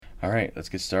All right, let's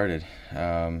get started.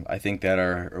 I think that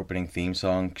our opening theme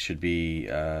song should be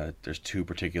there's two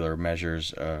particular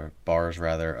measures, bars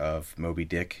rather, of Moby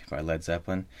Dick by Led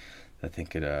Zeppelin. I think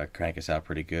could crank us out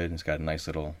pretty good. And it's got a nice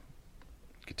little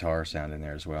guitar sound in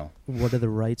there as well. What are the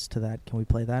rights to that? Can we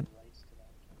play that?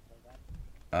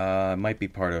 It might be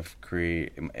part of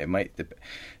It might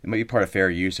be part of fair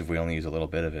use if we only use a little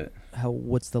bit of it.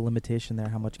 What's the limitation there?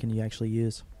 How much can you actually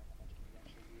use?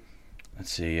 Let's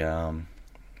see.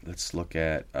 Let's look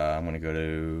at. I'm going to go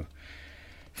to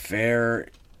fair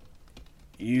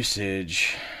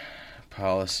usage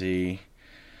policy,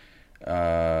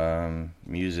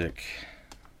 music,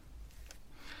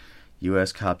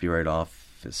 U.S. Copyright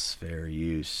Office fair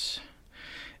use.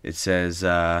 It says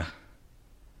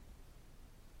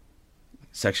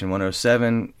Section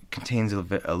 107 contains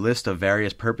a list of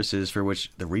various purposes for which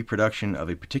the reproduction of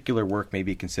a particular work may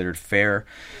be considered fair,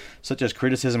 such as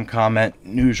criticism, comment,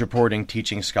 news reporting,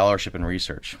 teaching, scholarship, and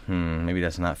research. Maybe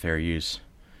that's not fair use.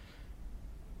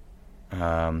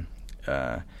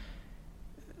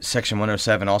 Section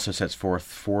 107 also sets forth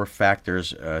 4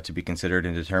 factors to be considered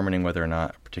in determining whether or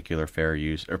not a particular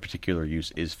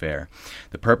use is fair.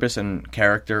 The purpose and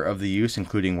character of the use,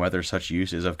 including whether such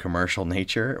use is of commercial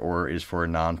nature or is for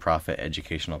non-profit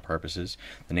educational purposes.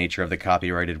 The nature of the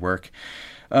copyrighted work.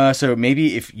 So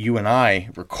maybe if you and I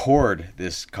record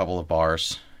this couple of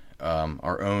bars,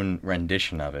 our own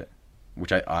rendition of it,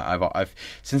 which I've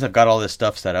since I've got all this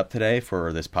stuff set up today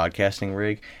for this podcasting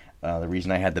rig. The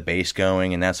reason I had the bass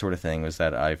going and that sort of thing was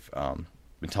that I've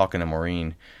been talking to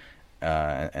Maureen,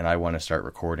 and I want to start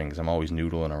recording because I'm always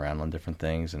noodling around on different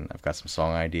things, and I've got some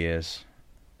song ideas.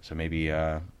 So maybe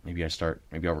I'll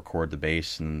record the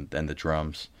bass and then the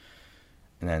drums,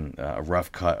 and then a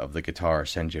rough cut of the guitar,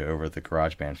 send you over the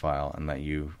GarageBand file, and let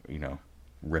you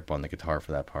rip on the guitar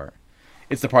for that part.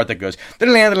 It's the part that goes.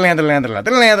 Yeah,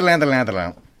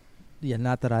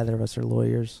 not that either of us are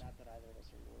lawyers.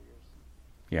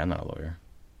 Yeah, I'm not a lawyer.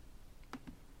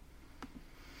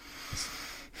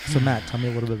 So Matt, tell me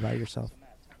a little bit about yourself.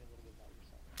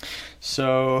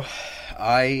 So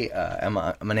I'm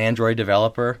an Android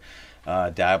developer,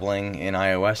 dabbling in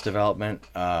iOS development.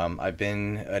 I've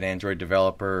been an Android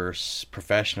developer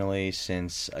professionally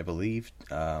since, I believe,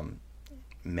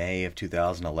 May of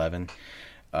 2011.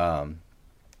 I've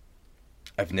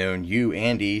known you,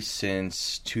 Andy,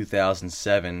 since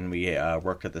 2007. We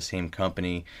worked at the same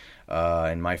company.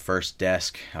 In my first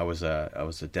desk, I was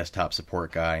a desktop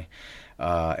support guy,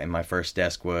 and my first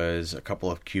desk was a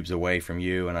couple of cubes away from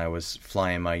you, and I was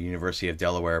flying my University of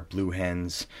Delaware Blue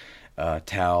Hens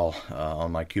towel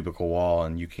on my cubicle wall,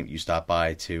 and you stopped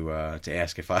by to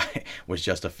ask if I was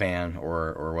just a fan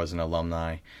or was an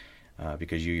alumni,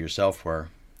 because you yourself were,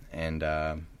 and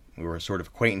we were sort of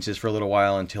acquaintances for a little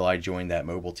while until I joined that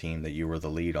mobile team that you were the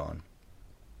lead on,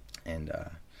 and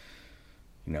a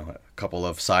couple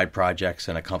of side projects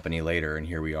and a company later, and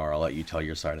here we are. I'll let you tell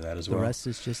your side of that as well. The rest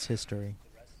is just history.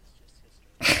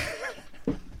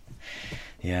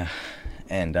 Yeah,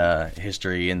 and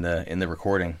history in the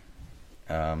recording.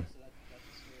 Yeah,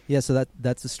 so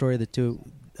that's the story of the two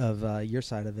of your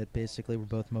side of it. Basically, we're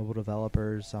both mobile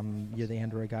developers. You're the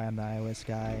Android guy, I'm the iOS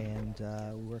guy, and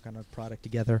we work on a product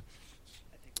together.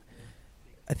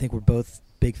 I think we're both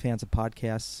big fans of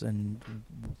podcasts, and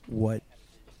what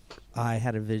I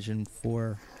had a vision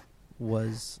for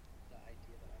was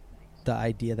the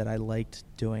idea that I liked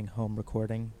doing home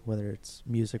recording, whether it's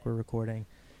music we're recording,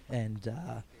 and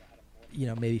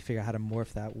maybe figure out how to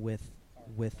morph that with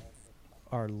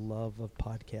our love of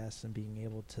podcasts and being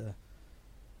able to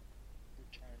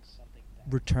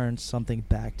return something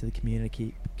back to the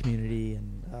community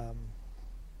and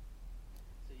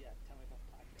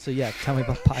So tell me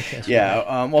about podcasts.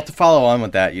 Yeah, well, to follow on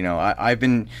with that, I've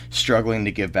been struggling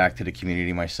to give back to the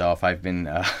community myself. I've been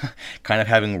kind of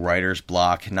having writer's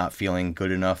block, not feeling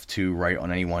good enough to write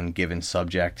on any one given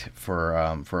subject for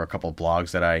a couple of blogs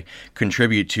that I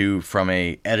contribute to from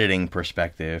a editing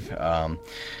perspective.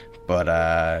 But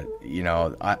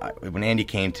when Andy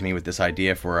came to me with this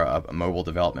idea for a mobile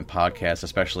development podcast,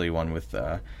 especially one with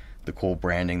the cool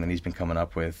branding that he's been coming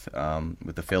up with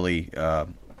the Philly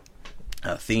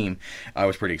theme, I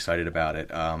was pretty excited about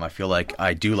it. I feel like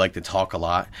I do like to talk a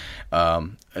lot.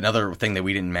 Another thing that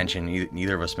we didn't mention,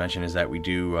 neither of us mentioned, is that we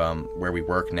do, where we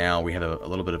work now, we have a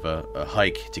little bit of a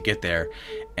hike to get there,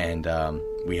 and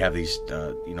we have these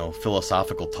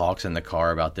philosophical talks in the car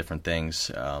about different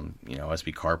things, as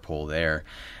we carpool there,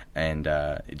 and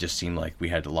it just seemed like we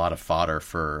had a lot of fodder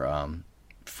for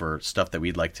for stuff that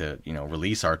we'd like to,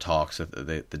 release our talks,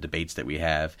 the debates that we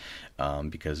have,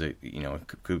 because it,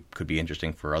 could be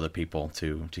interesting for other people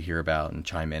to hear about and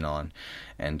chime in on.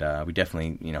 And we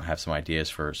definitely, have some ideas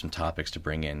for some topics to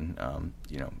bring in,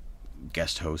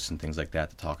 guest hosts and things like that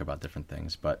to talk about different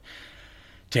things. But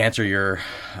to answer your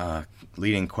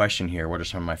leading question here, what are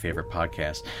some of my favorite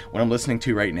podcasts? What I'm listening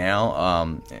to right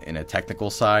now, in a technical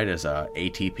side, is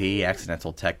ATP,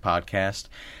 Accidental Tech Podcast.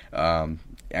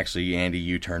 Actually, Andy,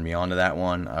 you turned me on to that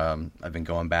one. I've been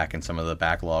going back in some of the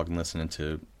backlog and listening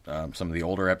to some of the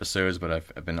older episodes, but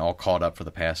I've been all caught up for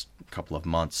the past couple of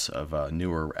months of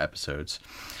newer episodes.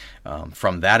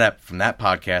 From that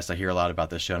podcast, I hear a lot about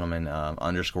this gentleman,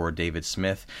 _ David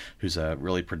Smith, who's a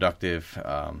really productive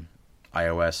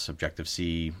iOS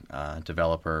Objective-C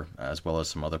developer, as well as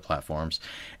some other platforms.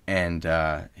 And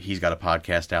he's got a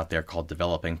podcast out there called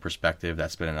Developing Perspective.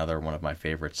 That's been another one of my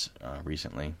favorites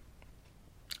recently.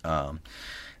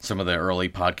 Some of the early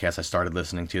podcasts I started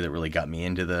listening to that really got me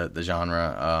into the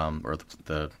genre, or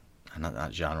the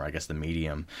not genre, I guess the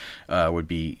medium, would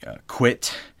be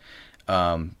Quit,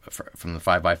 from the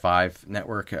 5x5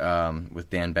 network, with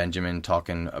Dan Benjamin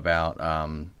talking about,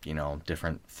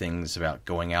 different things about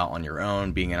going out on your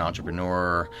own, being an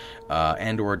entrepreneur,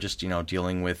 and or just,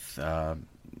 dealing with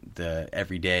the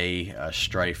everyday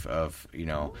strife of,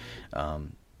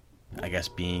 I guess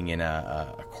being in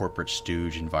a corporate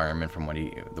stooge environment, from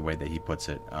the way that he puts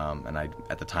it. And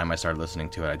at the time I started listening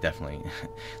to it, I definitely,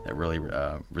 that really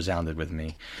resounded with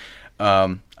me.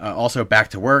 Also Back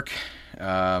to Work,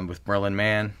 with Merlin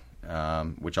Mann,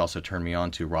 which also turned me on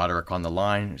to Roderick on the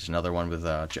Line. It's another one with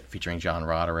featuring John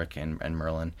Roderick and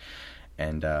Merlin,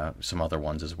 and some other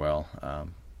ones as well.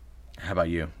 How about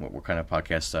you? What kind of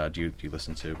podcasts do you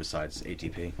listen to besides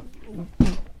ATP?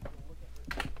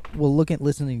 Well,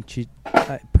 listening to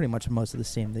pretty much most of the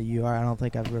same that you are. I don't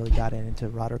think I've really gotten into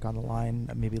Roderick on the Line.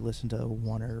 I maybe listened to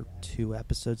 1 or 2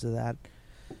 episodes of that.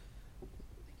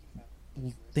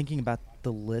 Thinking about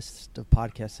the list of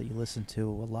podcasts that you listen to,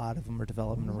 a lot of them are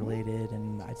development related,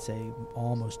 and I'd say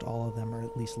almost all of them are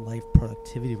at least life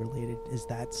productivity related. Is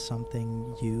that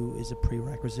something is a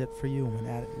prerequisite for you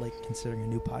when considering a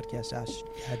new podcast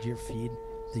add to your feed?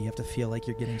 Do you have to feel like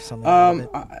you're getting something out of it?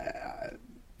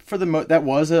 That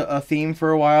was a theme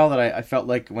for a while, that I felt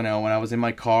like when I was in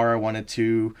my car, I wanted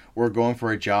to, or going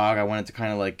for a jog, I wanted to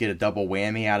kind of like get a double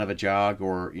whammy out of a jog,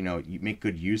 or make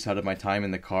good use out of my time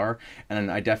in the car.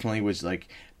 And I definitely was like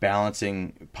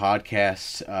balancing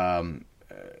podcasts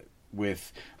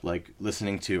with like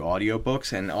listening to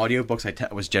audiobooks, and audiobooks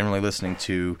I was generally listening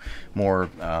to more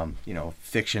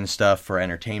fiction stuff for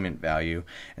entertainment value,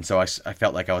 and so I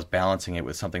felt like I was balancing it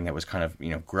with something that was kind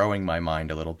of growing my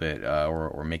mind a little bit,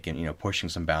 or making pushing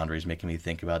some boundaries, making me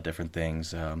think about different things.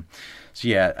 So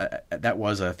yeah, that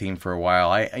was a theme for a while.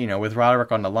 With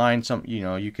Roderick on the Line,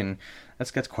 you can.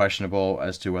 That's questionable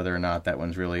as to whether or not that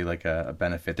one's really like a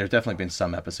benefit. There's definitely been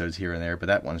some episodes here and there, but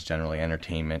that one's generally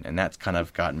entertainment, and that's kind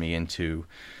of gotten me into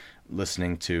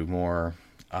listening to more,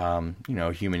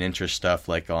 human interest stuff,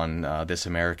 like on This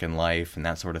American Life and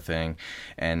that sort of thing.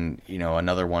 And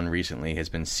another one recently has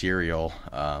been Serial,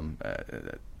 kind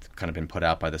of been put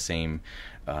out by the same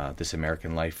This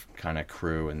American Life kind of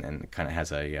crew, and kind of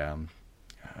has a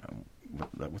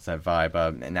what's that vibe?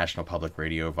 A National Public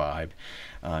Radio vibe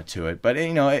to it. But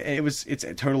it's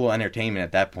a total entertainment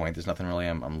at that point. There's nothing really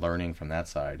I'm learning from that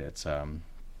side. It's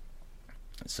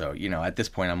so at this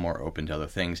point I'm more open to other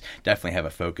things. Definitely have a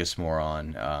focus more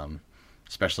on,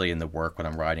 especially in the work, when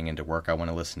I'm riding into work. I want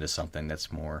to listen to something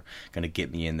that's more going to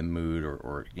get me in the mood,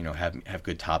 or have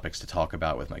good topics to talk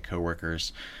about with my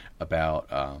coworkers about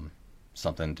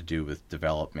something to do with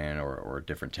development or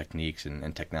different techniques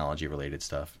and technology related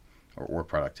stuff. Or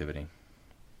productivity.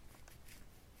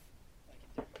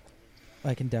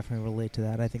 I can definitely relate to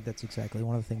that. I think that's exactly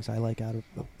one of the things I like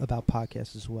about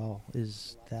podcasts as well,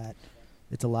 is that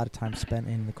it's a lot of time spent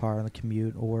in the car on the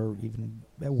commute, or even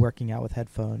working out with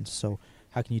headphones. So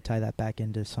how can you tie that back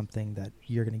into something that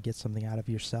you're going to get something out of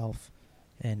yourself?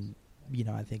 And,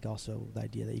 I think also the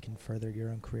idea that you can further your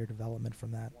own career development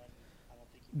from that.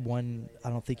 One, I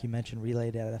don't think you mentioned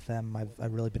Relay.fm.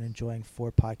 I've really been enjoying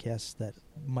 4 podcasts that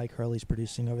Mike Hurley's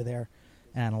producing over there: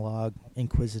 Analog,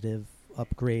 Inquisitive,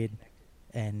 Upgrade,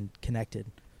 and Connected.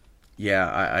 Yeah,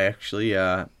 I actually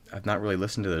I've not really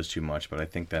listened to those too much, but I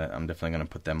think that I'm definitely going to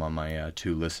put them on my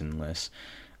to listen list.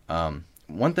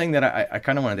 One thing that I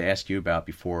kind of wanted to ask you about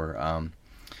before,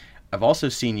 I've also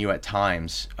seen you at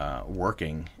times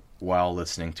working while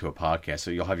listening to a podcast.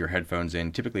 So you'll have your headphones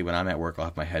in. Typically when I'm at work, I'll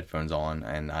have my headphones on,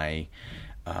 and I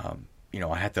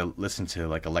I had to listen to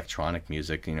like electronic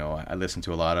music. I listen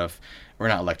to a lot of, or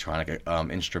not electronic,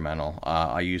 instrumental.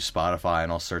 I use Spotify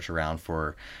and I'll search around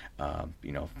for,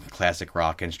 classic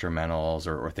rock instrumentals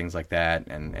or things like that.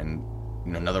 And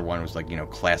another one was like,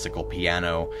 classical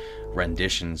piano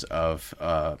renditions of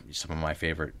some of my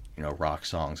favorite, rock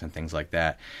songs and things like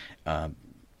that.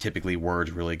 Typically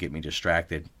words really get me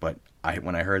distracted, but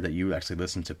when I heard that you actually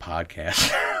listen to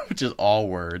podcasts, which is all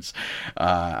words,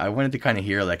 I wanted to kind of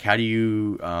hear, like, how do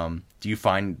you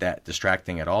find that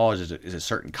distracting at all? Is it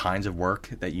certain kinds of work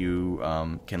that you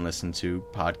can listen to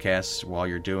podcasts while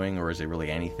you're doing, or is it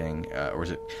really anything, or is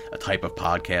it a type of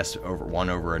podcast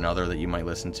over another that you might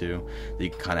listen to that you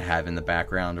can kind of have in the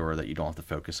background, or that you don't have to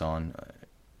focus on?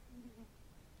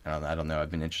 I don't know.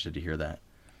 I've been interested to hear that.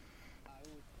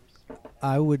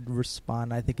 I would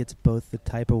respond. I think it's both the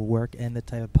type of work and the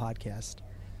type of podcast.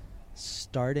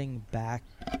 Starting back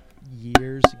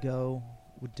years ago,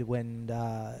 when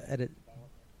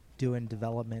doing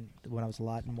development, when I was a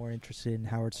lot more interested in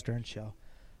Howard Stern show,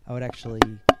 I would actually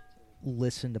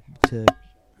listen to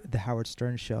the Howard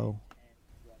Stern show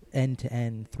end to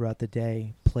end throughout the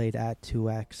day, played at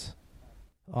 2x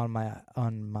on my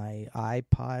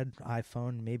iPod,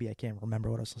 iPhone. Maybe, I can't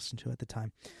remember what I was listening to at the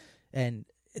time, and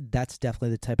that's definitely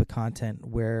the type of content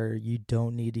where you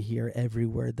don't need to hear every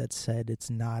word that's said. It's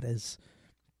not as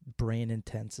brain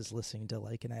intense as listening to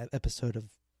like an episode of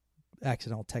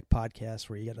Accidental Tech Podcast,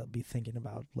 where you got to be thinking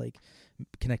about like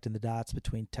connecting the dots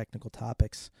between technical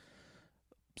topics.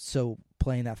 So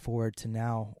playing that forward to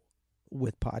now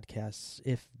with podcasts,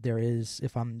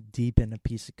 if I'm deep in a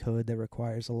piece of code that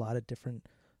requires a lot of different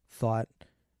thought,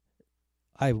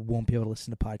 I won't be able to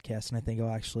listen to podcasts, and I think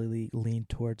I'll actually lean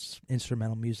towards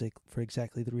instrumental music for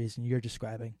exactly the reason you're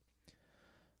describing.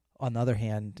 On the other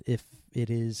hand, if it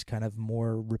is kind of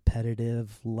more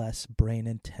repetitive, less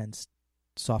brain-intense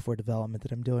software development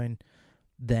that I'm doing,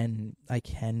 then I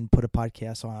can put a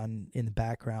podcast on in the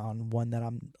background, one that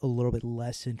I'm a little bit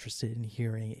less interested in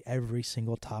hearing every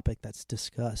single topic that's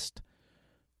discussed,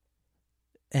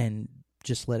 and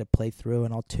just let it play through,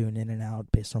 and I'll tune in and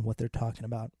out based on what they're talking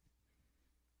about.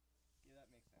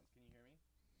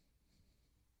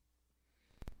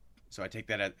 So I take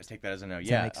that as a no. Does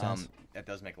Yeah, that make sense? that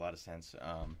does make a lot of sense.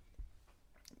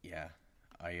 Yeah,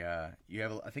 I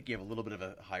think you have a little bit of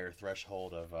a higher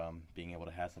threshold of being able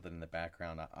to have something in the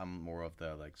background. I'm more of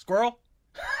the like squirrel.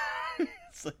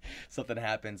 So, something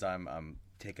happens, I'm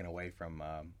taken away from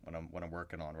what I'm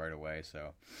working on right away.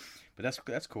 So, but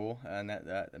that's cool, and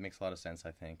that makes a lot of sense.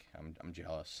 I think I'm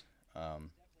jealous.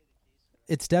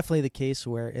 It's definitely the case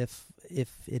where if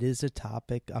it is a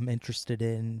topic I'm interested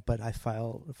in, but I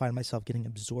find myself getting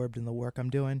absorbed in the work I'm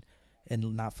doing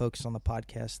and not focused on the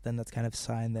podcast, then that's kind of a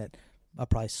sign that I'll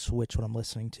probably switch what I'm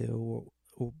listening to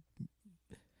or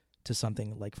to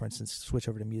something like, for instance, switch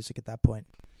over to music at that point.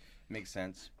 Makes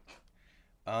sense.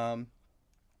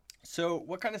 So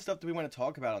what kind of stuff do we want to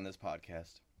talk about on this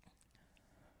podcast?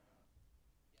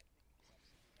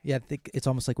 Yeah, I think it's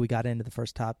almost like we got into the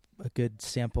first a good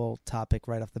sample topic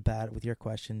right off the bat with your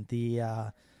question.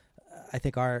 I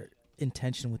think our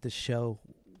intention with this show,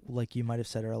 like you might have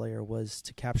said earlier, was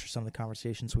to capture some of the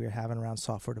conversations we were having around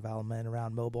software development,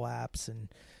 around mobile apps and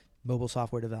mobile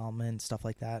software development, stuff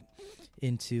like that,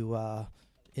 into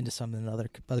something that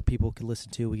other people could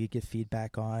listen to, we could get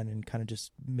feedback on, and kind of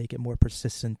just make it more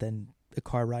persistent than a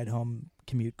car ride home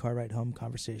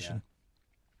conversation. Yeah.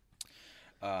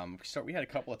 So we had a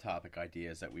couple of topic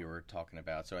ideas that we were talking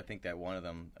about. So I think that one of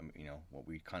them, what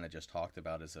we kind of just talked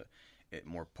about is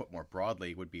put more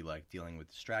broadly would be like dealing with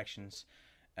distractions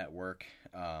at work,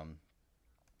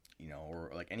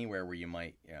 or like anywhere where you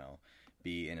might,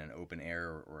 be in an open air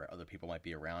or other people might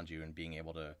be around you, and being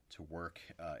able to work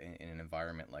in an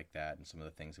environment like that, and some of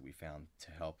the things that we found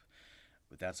to help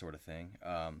with that sort of thing.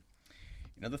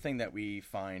 Another thing that we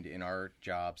find in our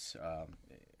jobs,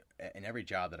 in every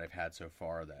job that I've had so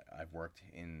far, that I've worked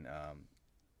in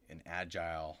an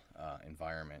agile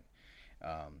environment,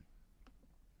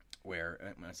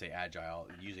 where when I say agile,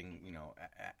 using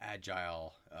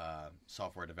agile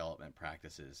software development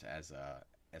practices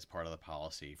as part of the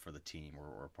policy for the team,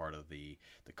 or part of the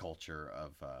culture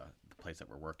of the place that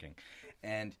we're working,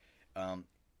 and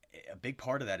a big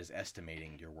part of that is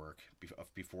estimating your work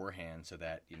beforehand, so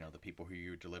that the people who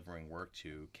you're delivering work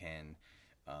to can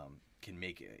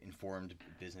make informed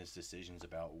business decisions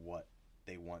about what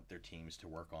they want their teams to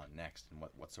work on next, and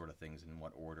what sort of things, and in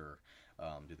what order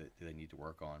do they need to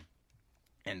work on.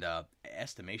 And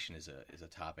estimation is a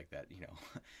topic that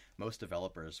most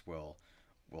developers will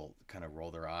will kind of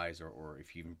roll their eyes, or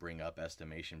if you even bring up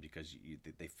estimation, because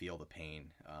they feel the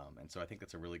pain. And so I think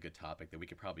that's a really good topic that we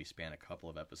could probably span a couple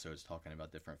of episodes talking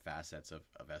about different facets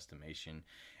of estimation,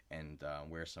 and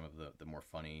where some of the more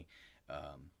funny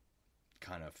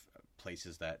kind of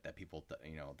places that people,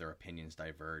 their opinions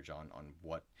diverge on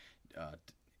what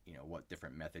what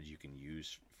different methods you can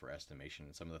use for estimation.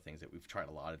 And some of the things that we've tried,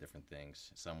 a lot of different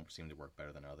things. Some seem to work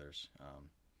better than others.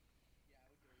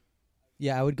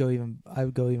 Yeah, I would go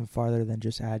even farther than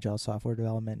just agile software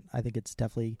development. I think it's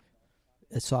definitely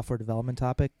a software development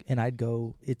topic, and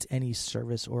it's any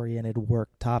service oriented work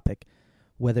topic,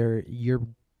 whether you're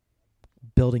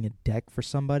building a deck for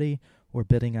somebody or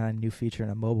building on a new feature in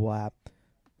a mobile app.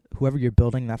 Whoever you're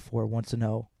building that for wants to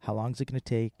know how long is it going to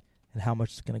take and how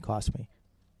much it's going to cost me.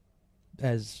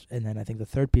 And then I think the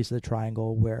third piece of the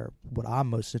triangle, where what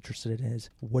I'm most interested in, is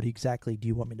what exactly do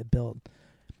you want me to build?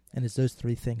 And it's those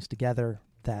three things together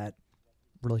that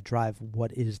really drive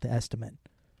what is the estimate.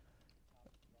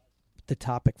 The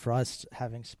topic for us,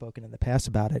 having spoken in the past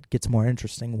about it, gets more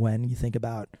interesting when you think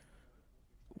about,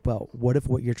 well, what if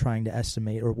what you're trying to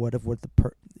estimate, or what if what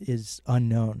is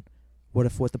unknown? What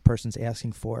if what the person's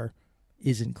asking for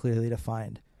isn't clearly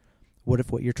defined? What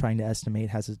if what you're trying to estimate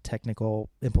has a technical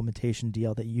implementation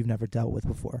deal that you've never dealt with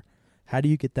before? How do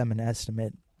you get them an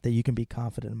estimate that you can be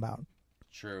confident about?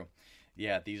 True.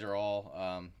 Yeah, these are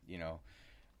all,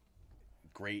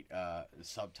 great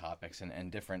subtopics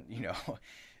and different,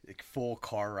 full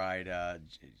car ride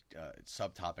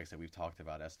subtopics that we've talked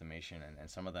about estimation, and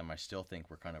some of them I still think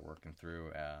we're kind of working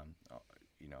through,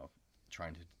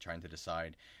 trying to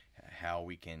decide how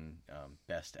we can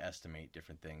best estimate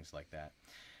different things like that.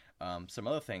 Some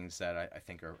other things that I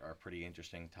think are pretty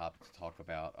interesting topics to talk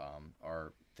about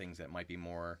are things that might be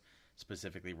more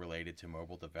specifically related to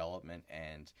mobile development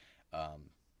and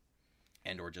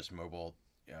or just mobile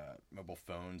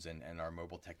phones and our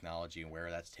mobile technology, and where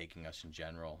that's taking us in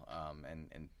general.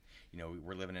 And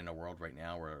we're living in a world right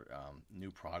now where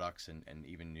new products and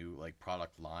even new like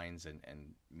product lines and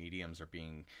mediums are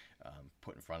being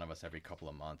put in front of us every couple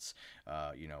of months.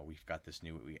 We've got this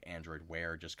new Android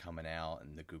Wear just coming out,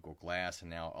 and the Google Glass, and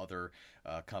now other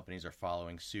companies are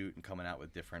following suit and coming out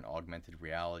with different augmented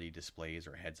reality displays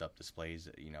or heads-up displays,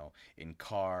 in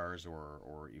cars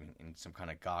or even in some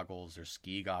kind of goggles or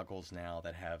ski goggles now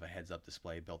that have a heads-up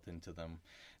display built into them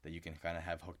that you can kind of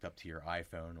have hooked up to your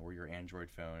iPhone or your Android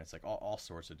phone. It's like all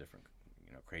sorts of different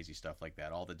crazy stuff like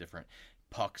that. All the different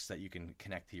pucks that you can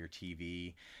connect to your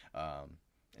TV.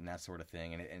 And that sort of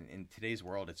thing. And in today's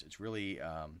world, it's really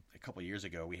a couple of years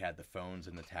ago we had the phones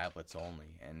and the tablets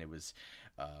only, and it was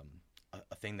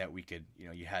a thing that we could,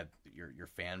 you had your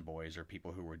fanboys or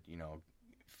people who would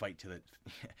fight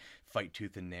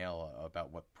tooth and nail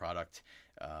about what product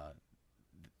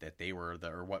that they were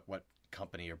or what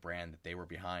company or brand that they were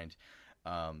behind.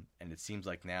 And it seems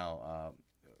like now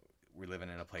we're living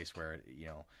in a place where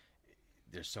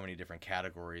there's so many different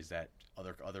categories that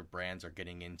other brands are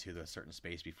getting into a certain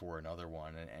space before another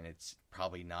one, and it's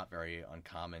probably not very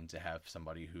uncommon to have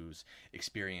somebody who's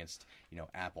experienced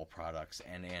Apple products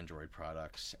and Android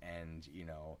products and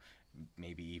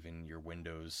maybe even your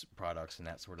Windows products and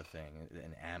that sort of thing,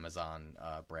 and Amazon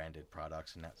branded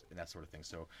products and that sort of thing.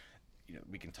 So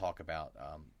we can talk about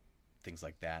things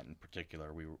like that. In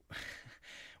particular,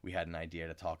 we had an idea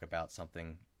to talk about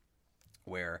something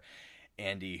where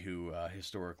Andy, who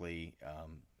historically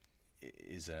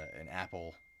is an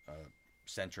Apple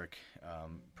centric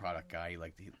product guy,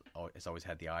 has always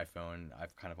had the iPhone.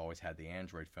 I've kind of always had the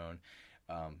Android phone.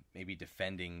 Maybe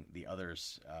defending the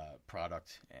other's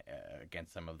product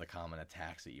against some of the common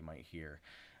attacks that you might hear,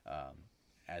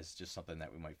 as just something that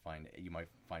you might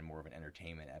find more of an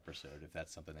entertainment episode, if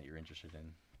that's something that you're interested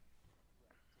in.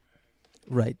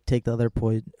 Right. Take the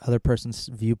other person's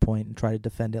viewpoint and try to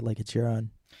defend it like it's your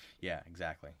own. Yeah,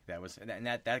 exactly.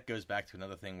 That goes back to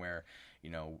another thing where,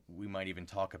 we might even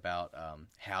talk about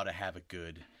how to have a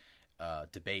good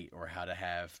debate, or how to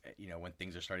have, when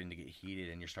things are starting to get heated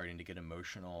and you're starting to get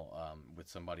emotional with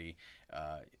somebody,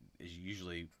 is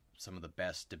usually some of the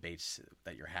best debates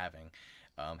that you're having.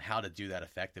 How to do that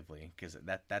effectively, because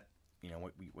that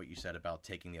what you said about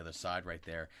taking the other side right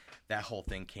there, that whole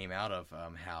thing came out of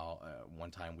how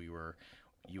one time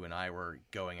you and I were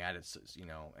going at it,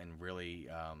 and really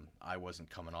I wasn't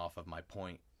coming off of my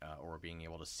point or being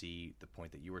able to see the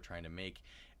point that you were trying to make,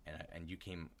 and you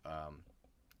came,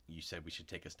 you said we should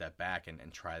take a step back and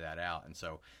try that out. And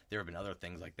so there have been other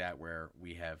things like that where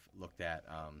we have looked at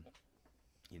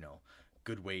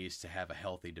good ways to have a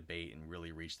healthy debate and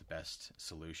really reach the best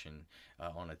solution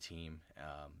on a team,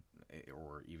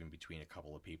 or even between a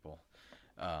couple of people.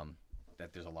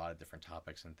 that there's a lot of different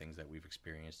topics and things that we've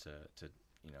experienced to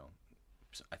you know,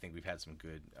 I think we've had some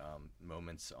good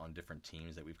moments on different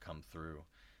teams that we've come through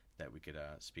that we could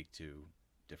speak to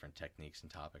different techniques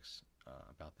and topics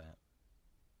about that.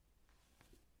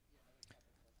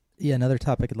 Yeah, another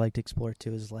topic I'd like to explore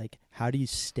too is like how do you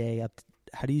stay up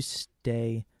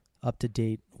to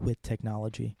date with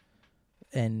technology,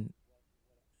 and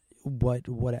what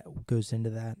goes into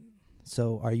that.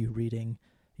 So are you reading?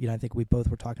 You know, I think we both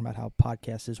were talking about how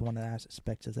podcast is one of the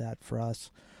aspects of that for us,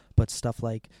 but stuff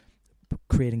like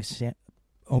creating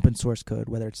open source code,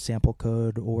 whether it's sample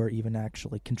code or even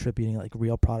actually contributing like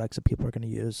real products that people are going to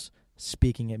use,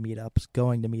 speaking at meetups,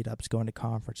 going to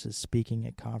conferences, speaking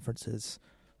at conferences,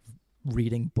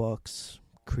 reading books,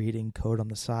 creating code on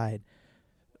the side.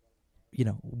 You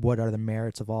know, what are the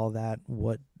merits of all of that?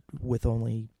 What, with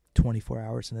only 24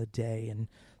 hours in a day and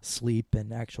sleep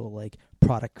and actual like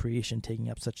product creation taking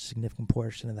up such a significant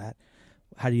portion of that,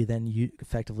 how do you then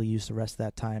effectively use the rest of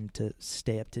that time to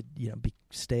stay up to, you know,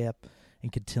 stay up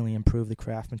and continually improve the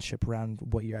craftsmanship around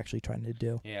what you're actually trying to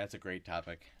do? Yeah, it's a great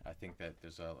topic. I think that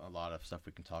there's a lot of stuff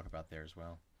we can talk about there as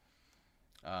well.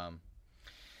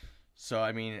 So,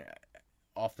 I mean,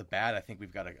 off the bat, I think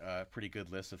we've got a pretty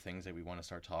good list of things that we want to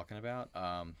start talking about.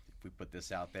 If we put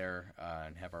this out there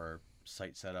and have our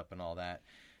site set up and all that,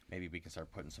 maybe we can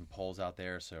start putting some polls out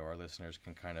there so our listeners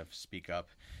can kind of speak up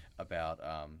about,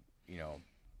 you know,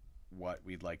 what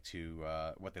they'd like to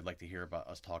hear about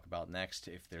us talk about next.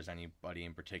 If there's anybody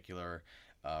in particular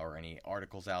or any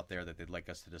articles out there that they'd like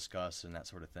us to discuss and that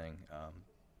sort of thing. I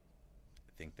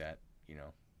think that, you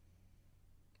know,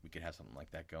 we could have something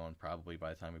like that going probably by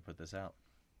the time we put this out.